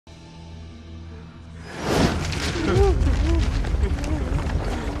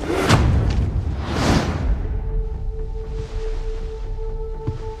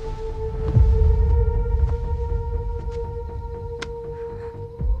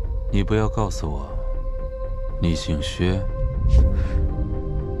你不要告诉我，你姓薛。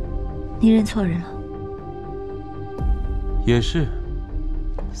你认错人了。也是，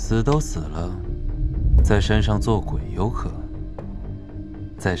死都死了，在山上做鬼有可，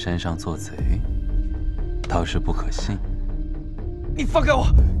在山上做贼，倒是不可信。你放开我！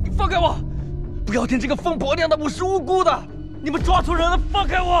你放开我！不要听这个疯婆娘的，我是无辜的！你们抓错人了，放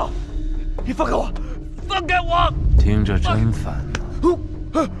开我！你放开我！放开我！听着真烦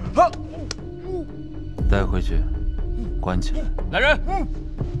啊！带回去，关起来。来人！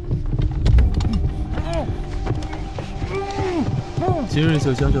今日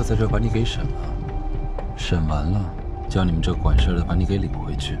就将就在这把你给审了，审完了，叫你们这管事的把你给领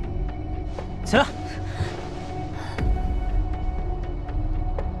回去。起来！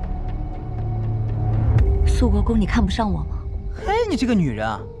肃国公，你看不上我吗？嘿，你这个女人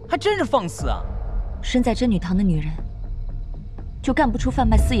啊，还真是放肆啊！身在真女堂的女人，就干不出贩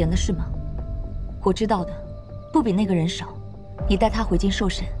卖私盐的事吗？我知道的，不比那个人少。你带他回京受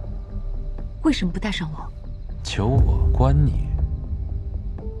审，为什么不带上我？求我关你？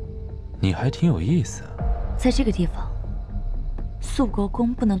你还挺有意思。在这个地方，肃国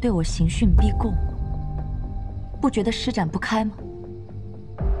公不能对我刑讯逼供，不觉得施展不开吗？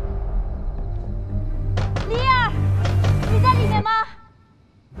梨儿，你在里面吗？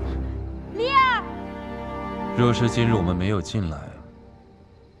梨儿，若是今日我们没有进来，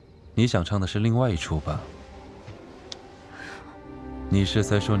你想唱的是另外一出吧？你是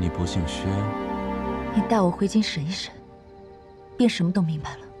在说你不姓薛？你带我回京审一审，便什么都明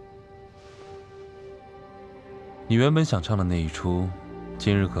白了。你原本想唱的那一出，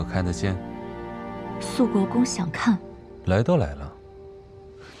今日可看得见？肃国公想看，来都来了，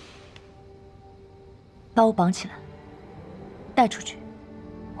把我绑起来，带出去，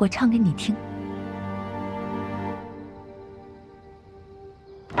我唱给你听。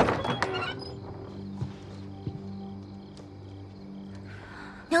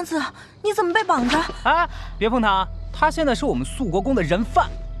娘子，你怎么被绑着？哎，别碰他，他现在是我们肃国公的人犯。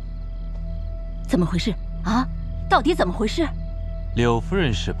怎么回事啊？到底怎么回事？柳夫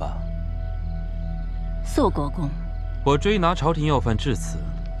人是吧？肃国公，我追拿朝廷要犯至此，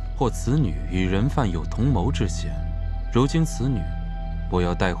或此女与人犯有同谋之嫌。如今此女，我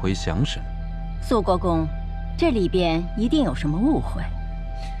要带回详审。肃国公，这里边一定有什么误会。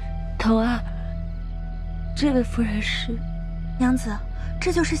童儿，这位夫人是娘子，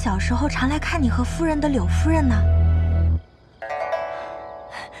这就是小时候常来看你和夫人的柳夫人呢。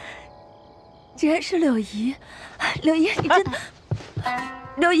竟然是柳姨，柳姨，你真的，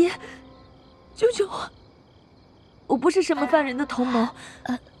柳姨，救救我！我不是什么犯人的同谋，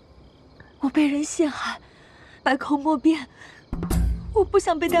我被人陷害，百口莫辩，我不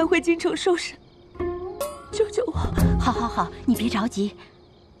想被带回京城受审，救救我！好，好，好，你别着急。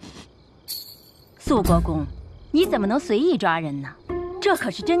肃国公，你怎么能随意抓人呢？这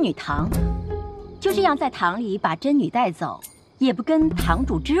可是真女堂，就这样在堂里把真女带走，也不跟堂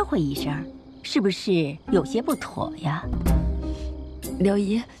主知会一声，是不是有些不妥呀？柳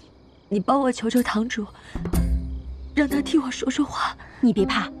姨，你帮我求求堂主，让他替我说说话。你别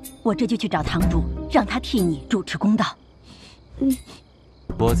怕，我这就去找堂主，让他替你主持公道。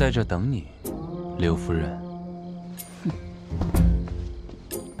我在这等你，柳夫人。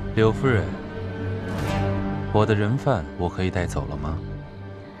柳夫人，我的人犯我可以带走了吗？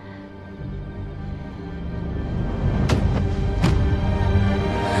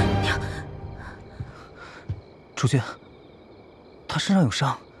主君，他身上有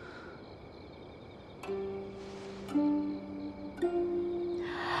伤。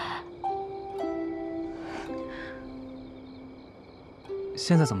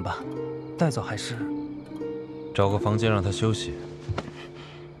现在怎么办？带走还是？找个房间让他休息。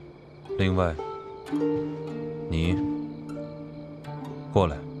另外，你过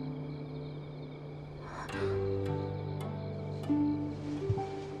来。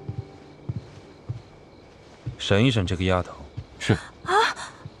审一审这个丫头。是。啊！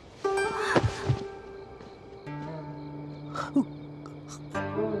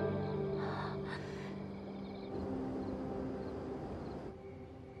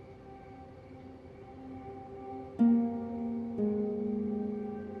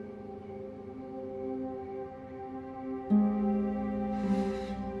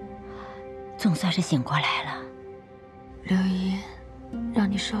总算是醒过来了。柳姨，让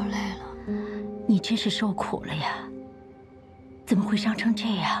你受累了。你真是受苦了呀！怎么会伤成这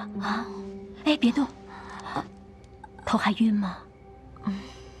样啊？哎，别动，头还晕吗？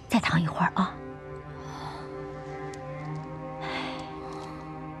再躺一会儿啊。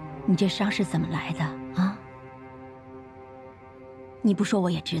你这伤是怎么来的啊？你不说我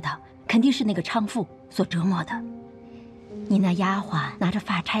也知道，肯定是那个娼妇所折磨的。你那丫鬟拿着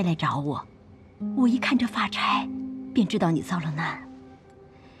发钗来找我，我一看这发钗，便知道你遭了难。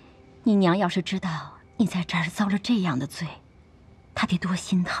你娘要是知道你在这儿遭了这样的罪，她得多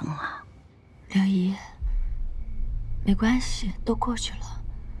心疼啊！刘姨，没关系，都过去了。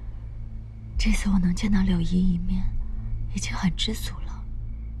这次我能见到柳姨一面，已经很知足了。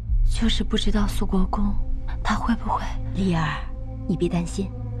就是不知道肃国公他会不会……丽儿，你别担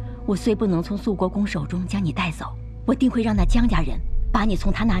心，我虽不能从肃国公手中将你带走，我定会让那姜家人把你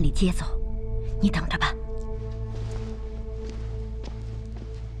从他那里接走。你等着吧。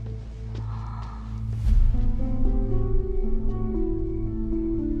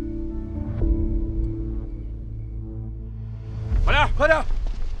快点，快点！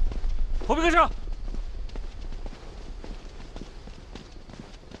后边跟上！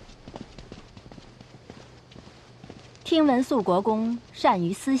听闻肃国公善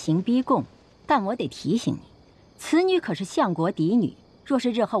于私刑逼供，但我得提醒你，此女可是相国嫡女，若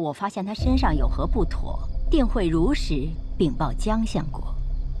是日后我发现她身上有何不妥，定会如实禀报姜相国。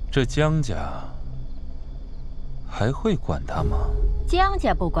这姜家还会管她吗？姜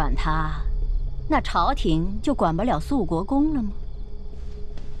家不管她，那朝廷就管不了肃国公了吗？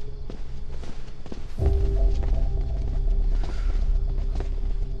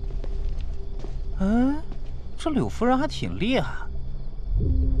嗯，这柳夫人还挺厉害。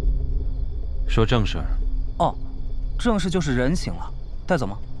说正事儿。哦，正事就是人醒了，带走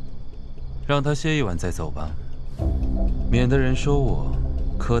吗？让他歇一晚再走吧，免得人说我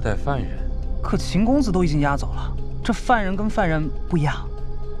苛待犯人。可秦公子都已经押走了，这犯人跟犯人不一样。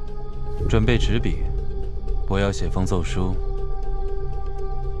准备纸笔，我要写封奏书。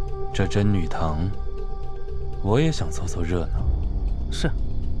这真女堂，我也想凑凑热闹。是。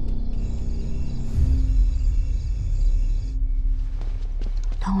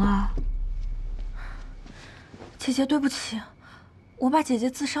童儿，姐姐对不起，我把姐姐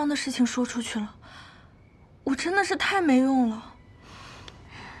自伤的事情说出去了，我真的是太没用了。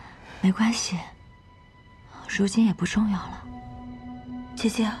没关系，如今也不重要了。姐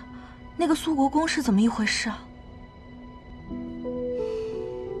姐，那个肃国公是怎么一回事啊？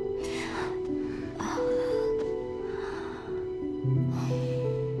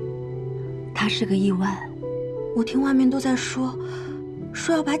他是个意外，我听外面都在说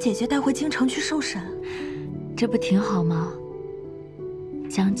要把姐姐带回京城去受审，这不挺好吗？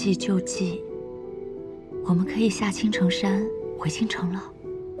将计就计，我们可以下青城山回京城了。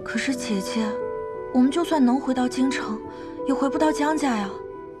可是姐姐，我们就算能回到京城，也回不到姜家呀。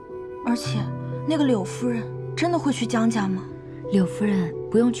而且，那个柳夫人真的会去姜家吗？柳夫人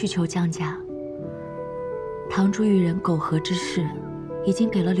不用去求姜家。堂主与人苟合之事，已经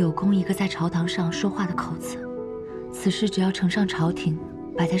给了柳公一个在朝堂上说话的口子。此事只要呈上朝廷，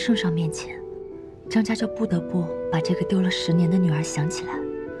摆在圣上面前，姜家就不得不把这个丢了10年的女儿想起来。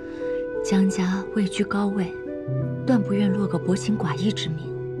姜家位居高位，断不愿落个薄情寡义之名。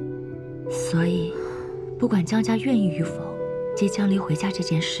所以，不管姜家愿意与否，接姜离回家这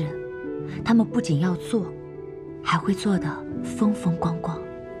件事，他们不仅要做，还会做得风风光光。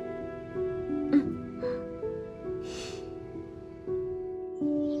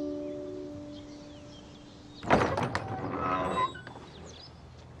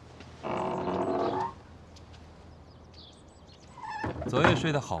昨夜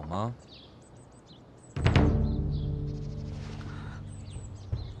睡得好吗？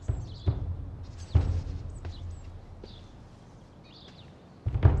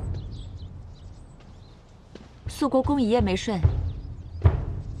肃国公一夜没睡。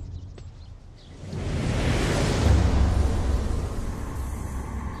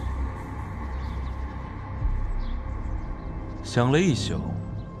想了一宿，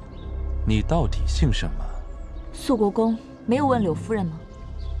你到底姓什么？肃国公没有问柳夫人吗？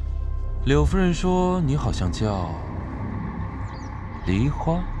柳夫人说你好像叫梨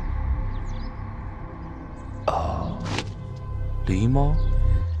花。哦，狸猫，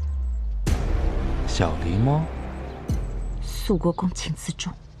小狸猫。肃国公，请自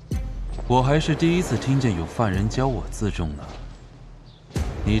重。我还是第一次听见有犯人教我自重呢。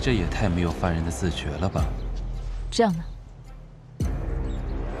你这也太没有犯人的自觉了吧？这样呢？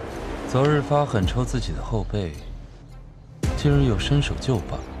昨日发狠抽自己的后背，今日又伸手就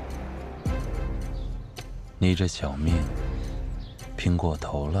绑。你这小命拼过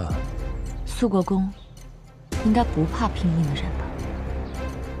头了。肃国公应该不怕拼命的人吧？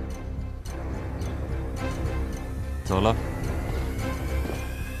走了。